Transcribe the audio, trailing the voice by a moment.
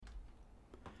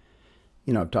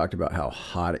I've talked about how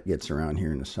hot it gets around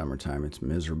here in the summertime. It's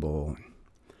miserable.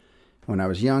 When I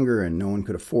was younger and no one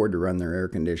could afford to run their air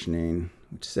conditioning,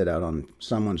 we'd sit out on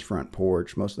someone's front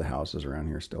porch. Most of the houses around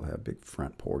here still have big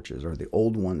front porches, or the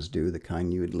old ones do, the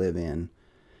kind you would live in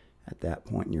at that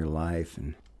point in your life,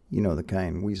 and the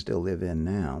kind we still live in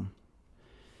now.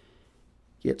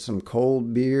 Get some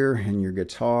cold beer and your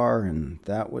guitar, and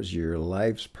that was your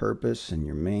life's purpose and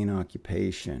your main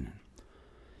occupation.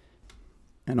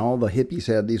 And all the hippies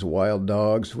had these wild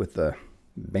dogs with a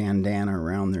bandana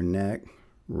around their neck,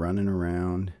 running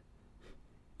around.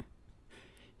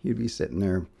 You'd be sitting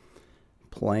there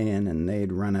playing, and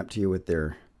they'd run up to you with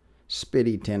their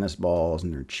spitty tennis balls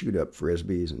and their chewed up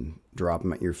frisbees and drop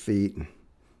them at your feet and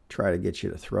try to get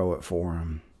you to throw it for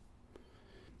them.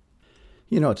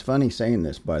 It's funny saying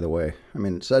this, by the way.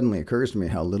 It suddenly occurs to me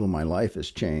how little my life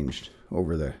has changed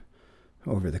over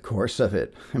the course of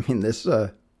it. This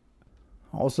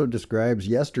also describes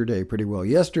yesterday pretty well.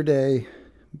 Yesterday,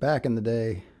 back in the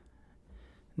day,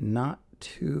 not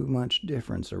too much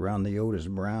difference around the Otis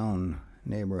Brown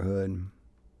neighborhood.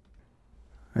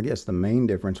 I guess the main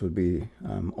difference would be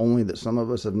only that some of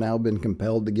us have now been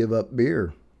compelled to give up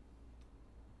beer.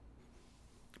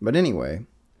 But anyway,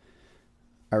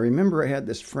 I remember I had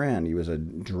this friend. He was a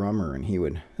drummer,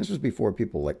 and this was before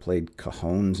people played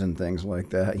cajones and things like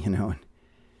that, and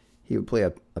he would play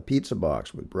a pizza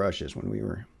box with brushes when we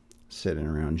were sitting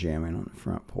around jamming on the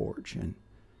front porch. And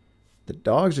the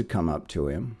dogs would come up to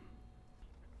him,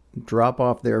 drop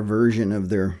off their version of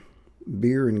their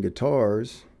beer and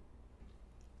guitars,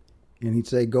 and he'd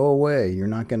say, "Go away, you're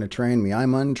not going to train me.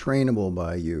 I'm untrainable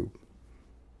by you."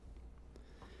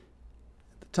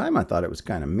 At the time I thought it was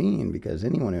kind of mean, because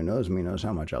anyone who knows me knows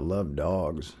how much I love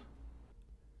dogs.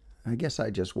 I guess I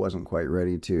just wasn't quite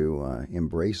ready to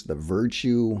embrace the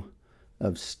virtue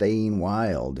of staying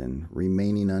wild and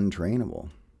remaining untrainable.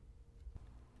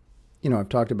 I've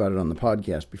talked about it on the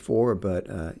podcast before, but,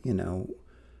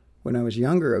 when I was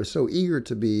younger, I was so eager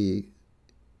to be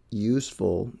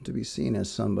useful, to be seen as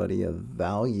somebody of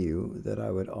value, that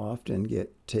I would often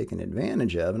get taken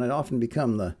advantage of, and I'd often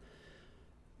become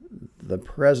the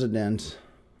president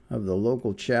of the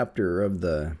local chapter of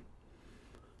the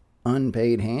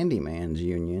unpaid handyman's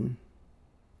union,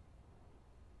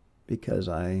 because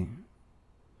I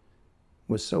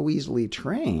was so easily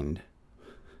trained.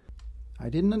 I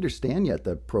didn't understand yet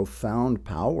the profound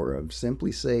power of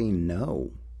simply saying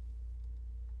no.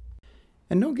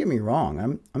 And don't get me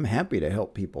wrong, I'm happy to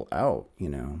help people out, I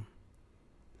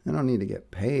don't need to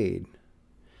get paid.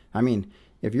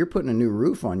 If you're putting a new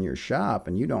roof on your shop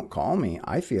and you don't call me,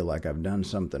 I feel like I've done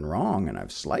something wrong and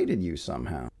I've slighted you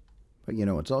somehow. But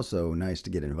it's also nice to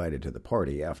get invited to the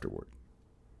party afterward.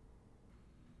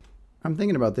 I'm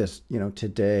thinking about this,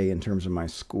 today in terms of my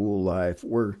school life.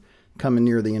 We're coming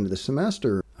near the end of the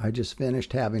semester. I just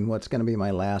finished having what's going to be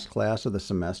my last class of the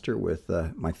semester with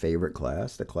my favorite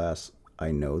class, the class I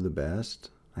know the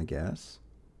best, I guess.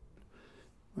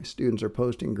 My students are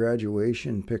posting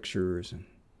graduation pictures, and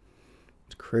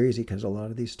it's crazy because a lot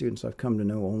of these students I've come to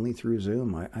know only through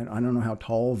Zoom. I don't know how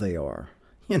tall they are.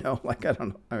 I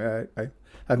don't know.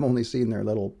 I've only seen their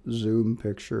little Zoom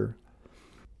picture.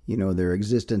 Their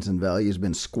existence and value has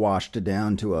been squashed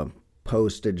down to a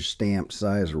postage stamp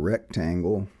size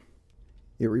rectangle.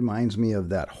 It reminds me of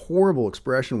that horrible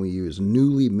expression we use,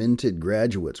 newly minted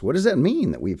graduates. What does that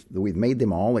mean? That we've made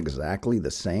them all exactly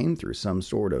the same through some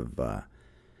sort of,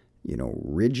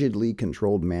 rigidly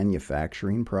controlled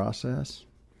manufacturing process?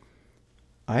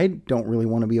 I don't really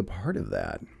want to be a part of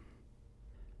that.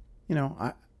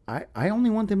 I only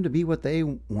want them to be what they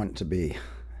want to be.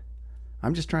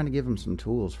 I'm just trying to give them some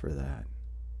tools for that.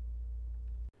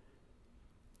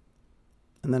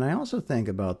 And then I also think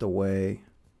about the way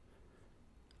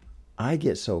I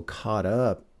get so caught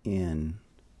up in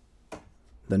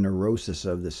the neurosis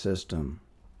of the system.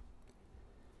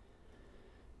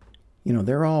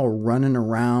 They're all running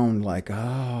around like, oh,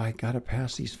 I got to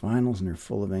pass these finals, and they're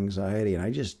full of anxiety. And I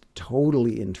just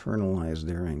totally internalize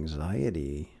their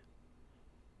anxiety.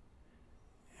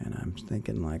 And I'm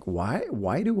thinking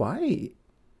why do I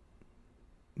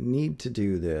need to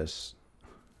do this?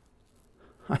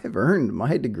 I've earned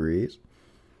my degrees.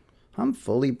 I'm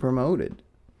fully promoted.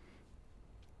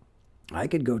 I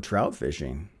could go trout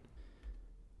fishing.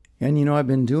 And I've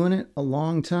been doing it a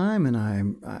long time, and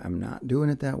I'm not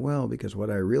doing it that well, because what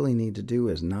I really need to do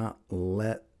is not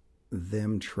let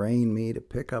them train me to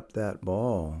pick up that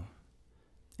ball.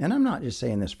 And I'm not just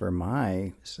saying this for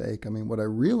my sake. What I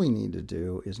really need to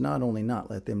do is not only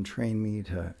not let them train me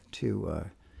to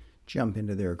jump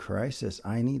into their crisis,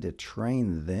 I need to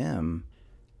train them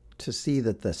to see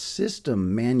that the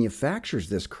system manufactures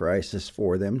this crisis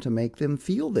for them to make them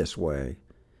feel this way.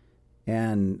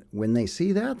 And when they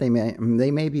see that, they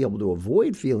may be able to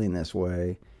avoid feeling this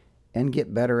way and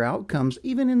get better outcomes,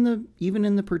 even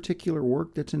in the particular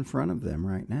work that's in front of them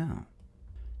right now.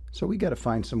 So we got to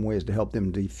find some ways to help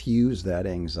them diffuse that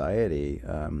anxiety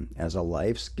as a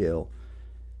life skill,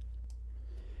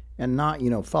 and not,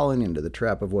 falling into the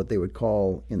trap of what they would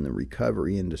call in the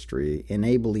recovery industry,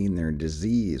 enabling their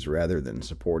disease rather than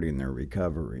supporting their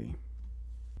recovery.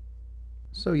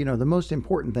 So, the most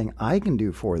important thing I can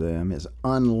do for them is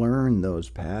unlearn those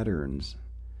patterns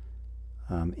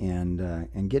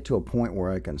and get to a point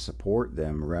where I can support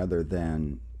them rather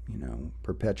than,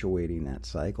 perpetuating that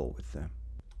cycle with them.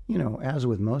 As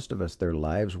with most of us, their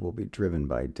lives will be driven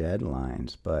by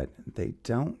deadlines, but they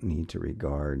don't need to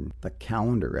regard the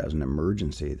calendar as an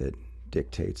emergency that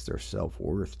dictates their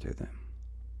self-worth to them.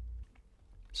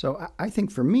 So I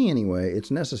think for me anyway,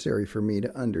 it's necessary for me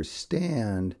to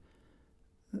understand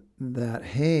that,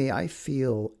 hey, I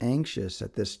feel anxious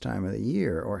at this time of the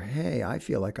year, or hey, I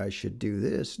feel like I should do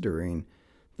this during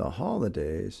the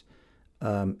holidays.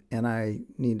 And I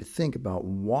need to think about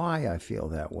why I feel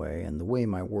that way and the way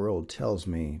my world tells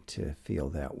me to feel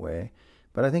that way.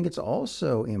 But I think it's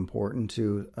also important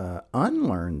to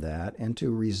unlearn that and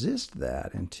to resist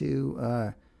that and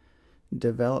to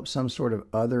develop some sort of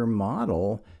other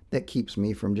model that keeps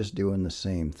me from just doing the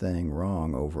same thing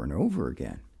wrong over and over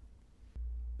again.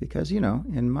 Because,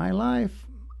 in my life,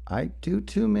 I do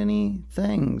too many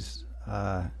things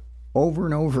over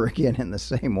and over again in the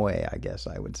same way, I guess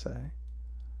I would say.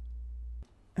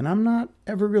 And I'm not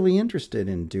ever really interested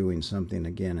in doing something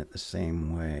again at the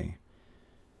same way.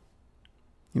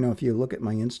 If you look at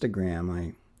my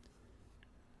Instagram,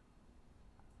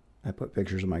 I put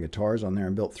pictures of my guitars on there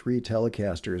and built 3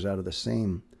 Telecasters out of the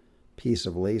same piece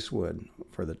of lacewood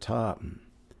for the top.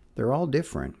 They're all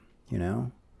different,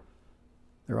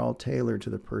 They're all tailored to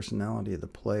the personality of the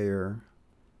player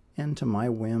and to my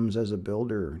whims as a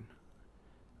builder.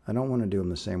 I don't want to do them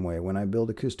the same way. When I build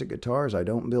acoustic guitars, I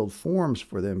don't build forms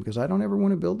for them because I don't ever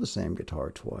want to build the same guitar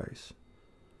twice.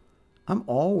 I'm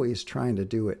always trying to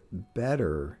do it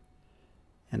better.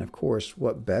 And of course,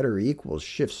 what better equals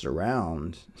shifts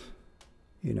around,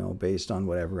 based on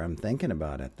whatever I'm thinking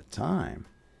about at the time.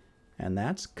 And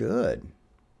that's good.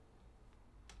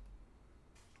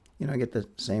 I get the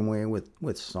same way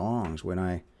with songs.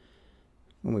 When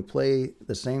we play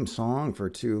the same song for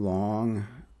too long,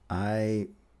 I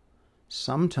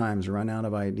sometimes run out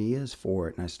of ideas for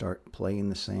it and I start playing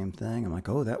the same thing. I'm like,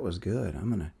 oh, that was good. I'm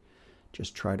going to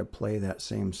just try to play that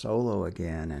same solo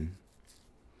again. And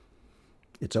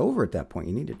it's over at that point.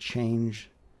 You need to change.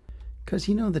 Because,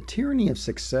 the tyranny of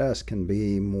success can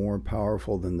be more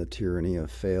powerful than the tyranny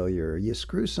of failure. You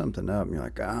screw something up and you're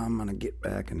like, I'm going to get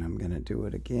back and I'm going to do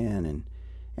it again.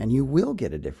 And you will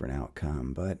get a different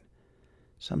outcome. But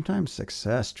sometimes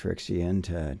success tricks you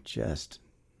into just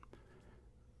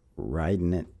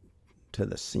riding it to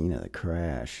the scene of the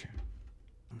crash.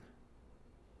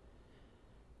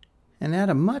 And at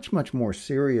a much, much more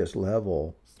serious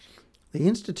level, the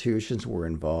institutions we're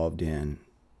involved in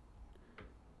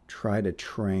try to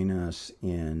train us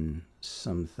in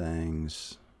some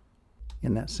things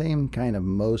in that same kind of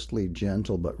mostly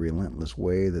gentle but relentless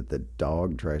way that the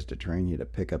dog tries to train you to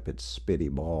pick up its spitty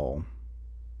ball.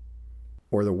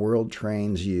 Or the world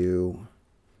trains you,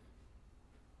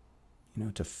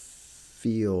 to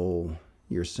feel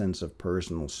your sense of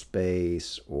personal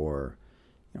space, or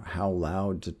how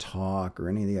loud to talk, or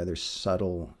any of the other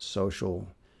subtle social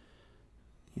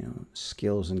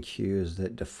skills and cues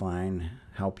that define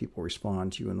how people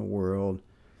respond to you in the world.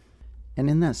 And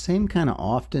in that same kind of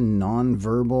often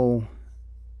nonverbal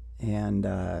and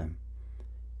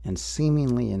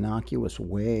seemingly innocuous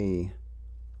way,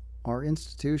 our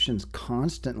institutions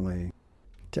constantly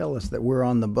tell us that we're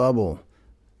on the bubble,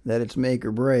 that it's make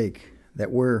or break,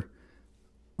 that we're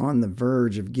on the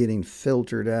verge of getting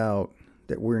filtered out,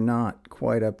 that we're not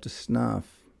quite up to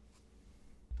snuff.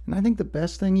 And I think the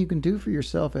best thing you can do for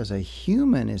yourself as a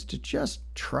human is to just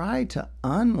try to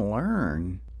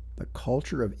unlearn the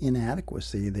culture of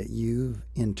inadequacy that you've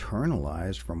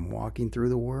internalized from walking through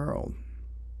the world.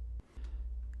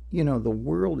 The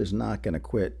world is not going to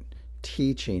quit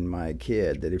teaching my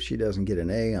kid that if she doesn't get an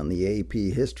A on the AP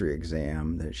history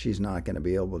exam, that she's not going to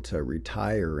be able to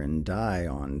retire and die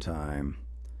on time.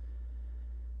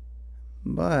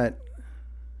 But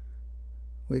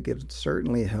we could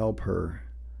certainly help her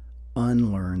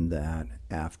unlearn that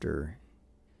after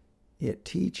it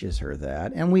teaches her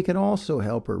that. And we can also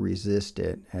help her resist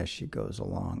it as she goes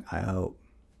along, I hope.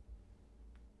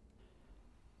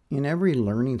 In every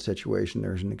learning situation,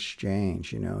 there's an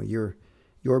exchange.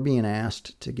 You're being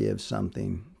asked to give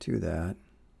something to that,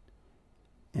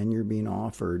 and you're being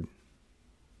offered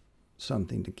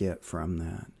something to get from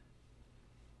that.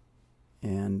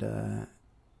 And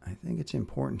I think it's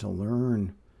important to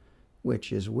learn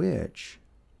which is which.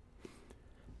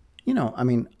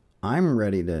 I'm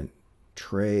ready to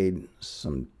trade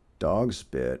some dog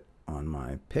spit on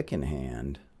my picking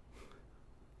hand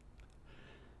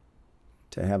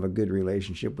to have a good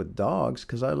relationship with dogs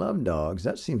because I love dogs.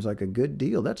 That seems like a good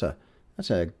deal. That's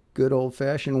a good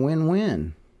old-fashioned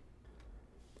win-win.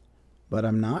 But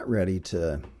I'm not ready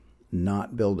to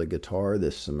not build a guitar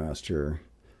this semester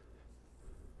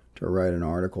to write an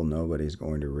article nobody's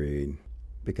going to read,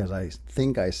 because I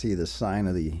think I see the sign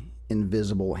of the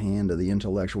invisible hand of the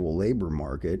intellectual labor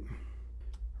market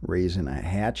raising a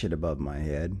hatchet above my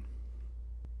head.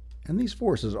 And these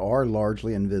forces are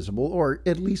largely invisible, or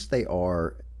at least they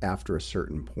are after a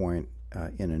certain point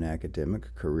in an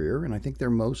academic career, and I think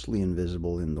they're mostly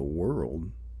invisible in the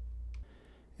world.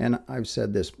 And I've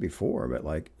said this before,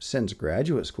 but since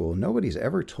graduate school, nobody's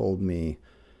ever told me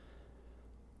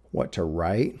what to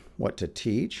write, what to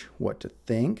teach, what to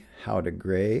think, how to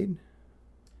grade.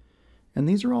 And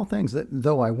these are all things that,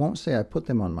 though I won't say I put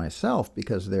them on myself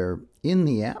because they're in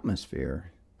the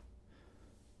atmosphere,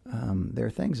 they're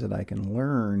things that I can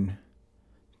learn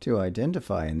to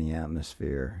identify in the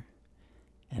atmosphere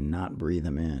and not breathe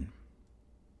them in.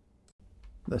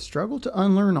 The struggle to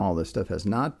unlearn all this stuff has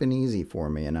not been easy for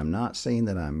me, and I'm not saying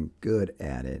that I'm good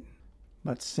at it,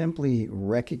 but simply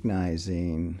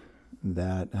recognizing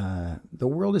that the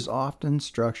world is often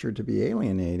structured to be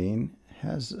alienating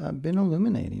has been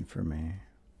illuminating for me.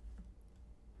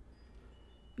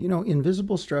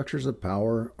 Invisible structures of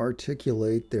power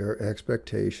articulate their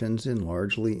expectations in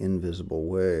largely invisible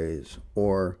ways,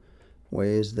 or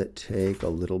ways that take a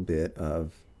little bit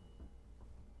of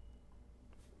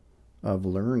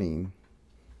learning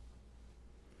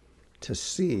to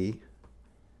see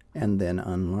and then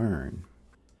unlearn.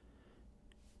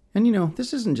 And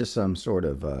this isn't just some sort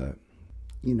of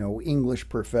English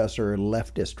professor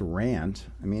leftist rant.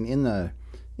 I mean,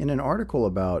 in an article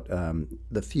about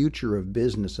the future of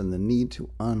business and the need to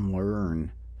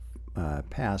unlearn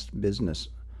past business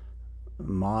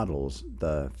models,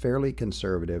 the fairly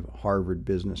conservative Harvard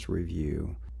Business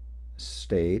Review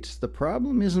states, the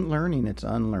problem isn't learning, it's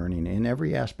unlearning. In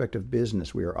every aspect of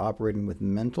business, we are operating with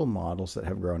mental models that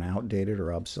have grown outdated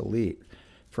or obsolete.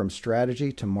 From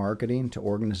strategy to marketing to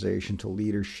organization to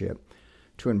leadership,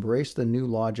 to embrace the new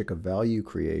logic of value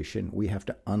creation, we have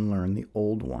to unlearn the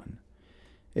old one.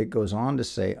 It goes on to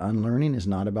say, unlearning is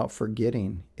not about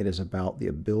forgetting. It is about the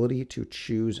ability to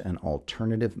choose an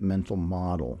alternative mental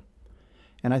model.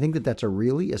 And I think that that's a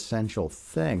really essential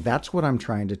thing. That's what I'm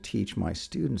trying to teach my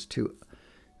students, to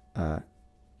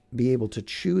be able to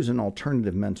choose an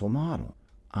alternative mental model.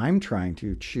 I'm trying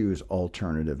to choose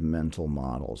alternative mental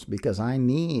models because I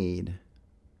need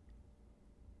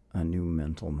a new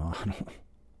mental model.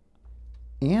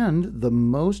 And the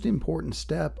most important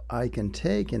step I can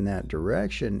take in that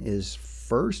direction is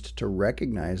first to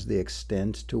recognize the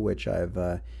extent to which I've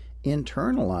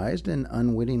internalized and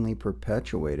unwittingly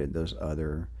perpetuated those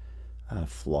other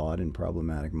flawed and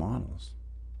problematic models.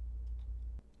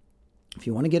 If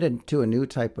you want to get into a new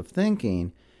type of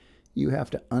thinking, you have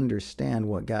to understand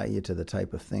what got you to the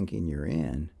type of thinking you're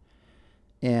in.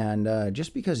 And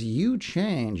just because you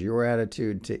change your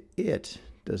attitude to it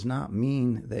does not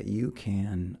mean that you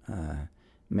can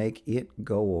make it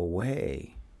go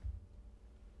away.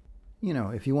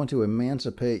 If you want to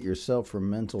emancipate yourself from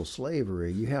mental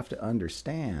slavery, you have to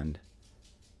understand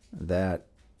that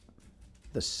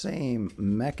the same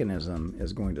mechanism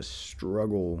is going to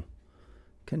struggle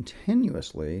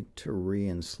continuously to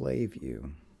re-enslave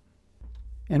you.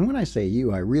 And when I say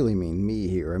you, I really mean me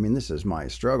here. I mean, this is my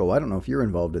struggle. I don't know if you're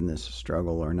involved in this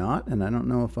struggle or not, and I don't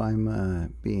know if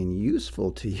I'm being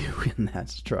useful to you in that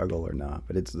struggle or not,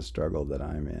 but it's the struggle that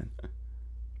I'm in.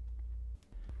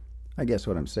 I guess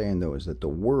what I'm saying, though, is that the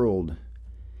world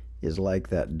is like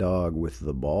that dog with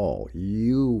the ball.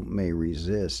 You may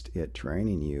resist it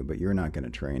training you, but you're not going to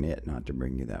train it not to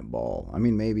bring you that ball. I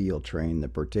mean, maybe you'll train the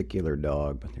particular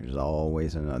dog, but there's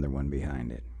always another one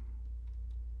behind it.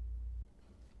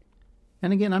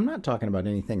 And again, I'm not talking about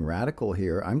anything radical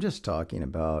here. I'm just talking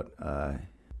about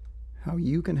how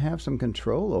you can have some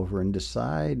control over and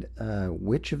decide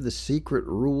which of the secret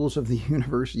rules of the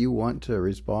universe you want to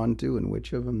respond to and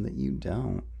which of them that you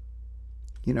don't.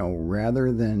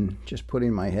 Rather than just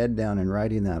putting my head down and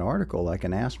writing that article, I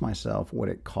can ask myself what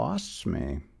it costs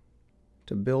me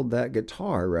to build that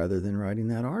guitar rather than writing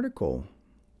that article.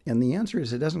 And the answer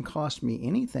is it doesn't cost me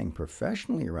anything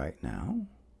professionally right now.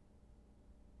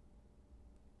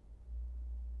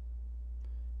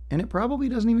 And it probably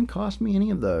doesn't even cost me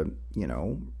any of the,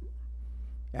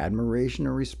 admiration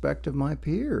or respect of my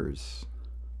peers.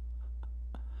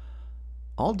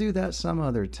 I'll do that some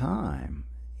other time,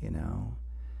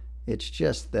 It's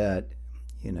just that,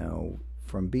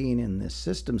 from being in this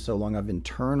system so long, I've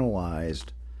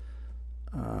internalized,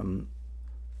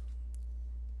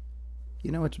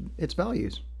 its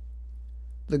values,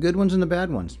 the good ones and the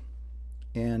bad ones.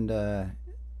 And,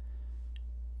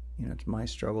 it's my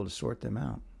struggle to sort them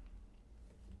out.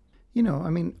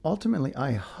 Ultimately,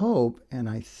 I hope and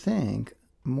I think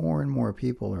more and more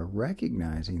people are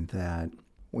recognizing that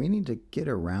we need to get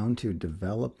around to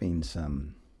developing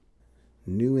some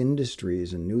new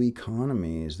industries and new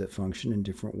economies that function in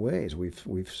different ways.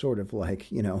 We've sort of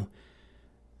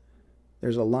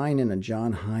there's a line in a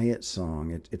John Hyatt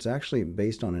song. It's actually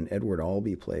based on an Edward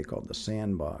Albee play called The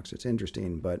Sandbox. It's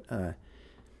interesting, but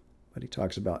he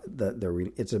talks about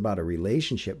it's about a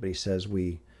relationship, but he says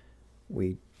we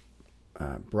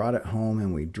brought it home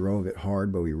and we drove it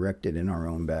hard, but we wrecked it in our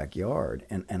own backyard.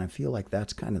 And I feel like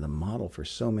that's kind of the model for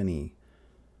so many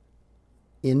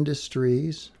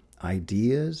industries,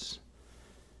 ideas,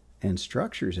 and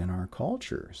structures in our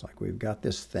cultures. Like we've got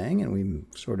this thing and we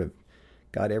sort of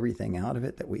got everything out of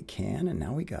it that we can, and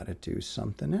now we got to do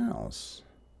something else.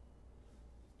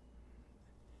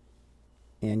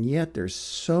 And yet there's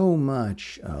so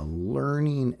much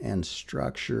learning and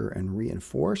structure and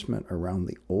reinforcement around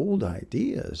the old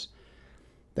ideas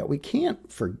that we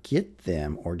can't forget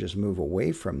them or just move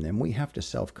away from them. We have to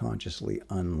self-consciously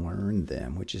unlearn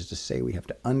them, which is to say we have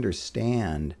to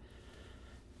understand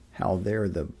how they're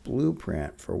the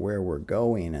blueprint for where we're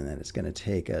going and that it's going to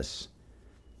take us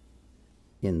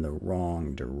in the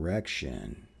wrong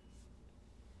direction.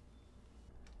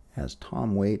 As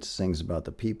Tom Waits sings about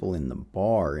the people in the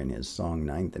bar in his song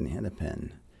Ninth and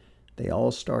Hennepin, they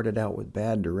all started out with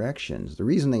bad directions. The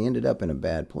reason they ended up in a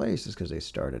bad place is because they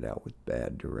started out with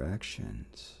bad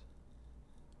directions.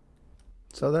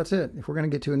 So that's it. If we're going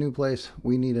to get to a new place,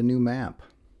 we need a new map.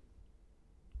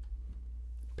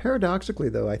 Paradoxically,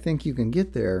 though, I think you can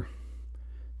get there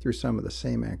through some of the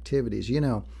same activities.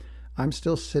 I'm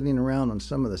still sitting around on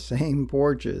some of the same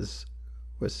porches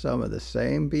with some of the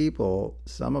same people,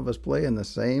 some of us playing the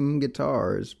same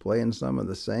guitars, playing some of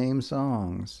the same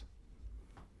songs.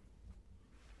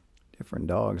 Different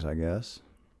dogs, I guess.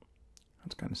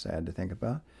 That's kind of sad to think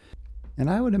about. And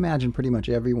I would imagine pretty much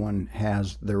everyone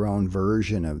has their own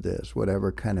version of this,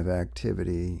 whatever kind of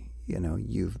activity,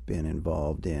 you've been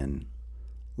involved in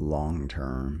long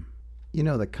term.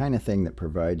 The kind of thing that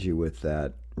provides you with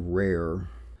that rare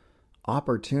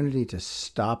opportunity to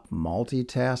stop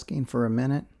multitasking for a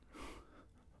minute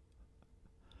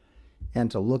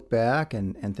and to look back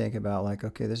and think about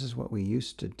okay, this is what we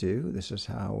used to do. This is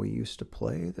how we used to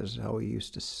play. This is how we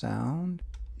used to sound.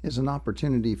 Is an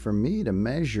opportunity for me to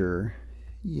measure,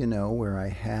 where I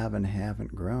have and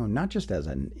haven't grown, not just as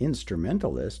an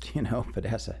instrumentalist, but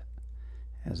as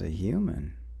a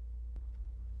human.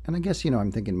 And I guess,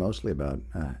 I'm thinking mostly about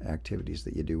activities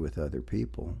that you do with other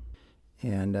people.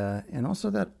 And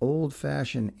also that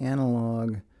old-fashioned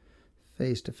analog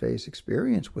face-to-face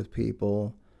experience with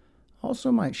people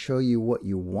also might show you what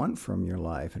you want from your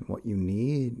life and what you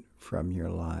need from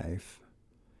your life.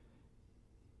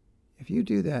 If you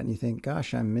do that and you think,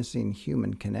 gosh, I'm missing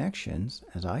human connections,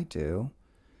 as I do,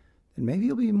 then maybe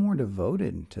you'll be more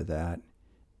devoted to that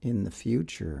in the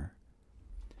future.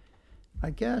 I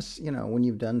guess, when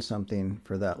you've done something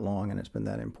for that long and it's been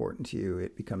that important to you,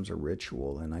 it becomes a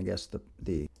ritual. And I guess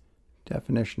the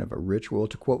definition of a ritual,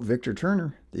 to quote Victor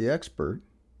Turner, the expert,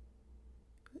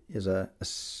 is a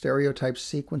stereotyped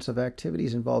sequence of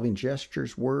activities involving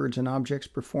gestures, words, and objects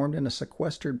performed in a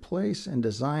sequestered place and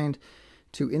designed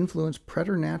to influence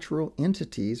preternatural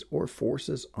entities or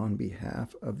forces on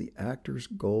behalf of the actor's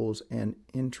goals and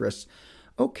interests.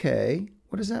 Okay,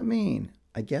 what does that mean?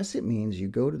 I guess it means you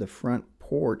go to the front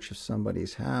porch of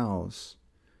somebody's house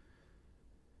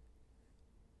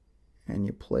and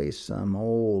you play some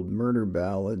old murder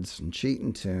ballads and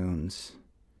cheating tunes,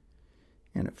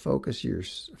 and it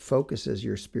focuses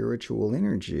your spiritual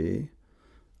energy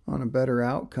on a better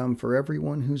outcome for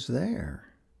everyone who's there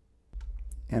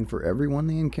and for everyone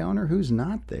they encounter who's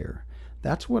not there.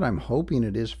 That's what I'm hoping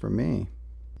it is for me.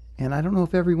 And I don't know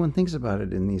if everyone thinks about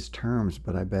it in these terms,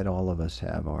 but I bet all of us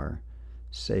have our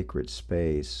sacred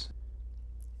space.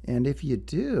 And if you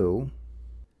do,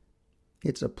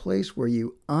 it's a place where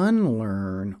you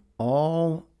unlearn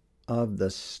all of the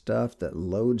stuff that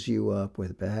loads you up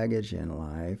with baggage in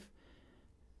life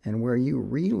and where you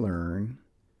relearn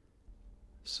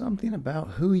something about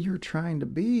who you're trying to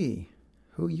be,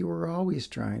 who you were always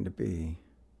trying to be.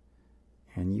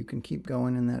 And you can keep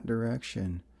going in that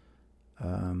direction.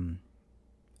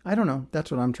 I don't know.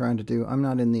 That's what I'm trying to do. I'm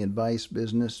not in the advice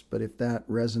business, but if that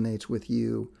resonates with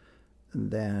you,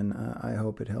 then I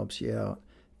hope it helps you out.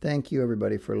 Thank you,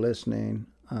 everybody, for listening.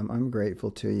 I'm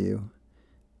grateful to you.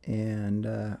 And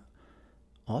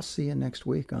I'll see you next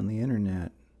week on the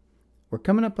internet. We're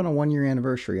coming up on a 1-year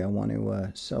anniversary. I want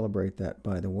to celebrate that,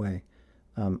 by the way.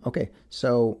 Okay,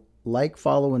 so like,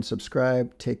 follow, and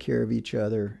subscribe. Take care of each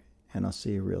other, and I'll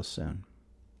see you real soon.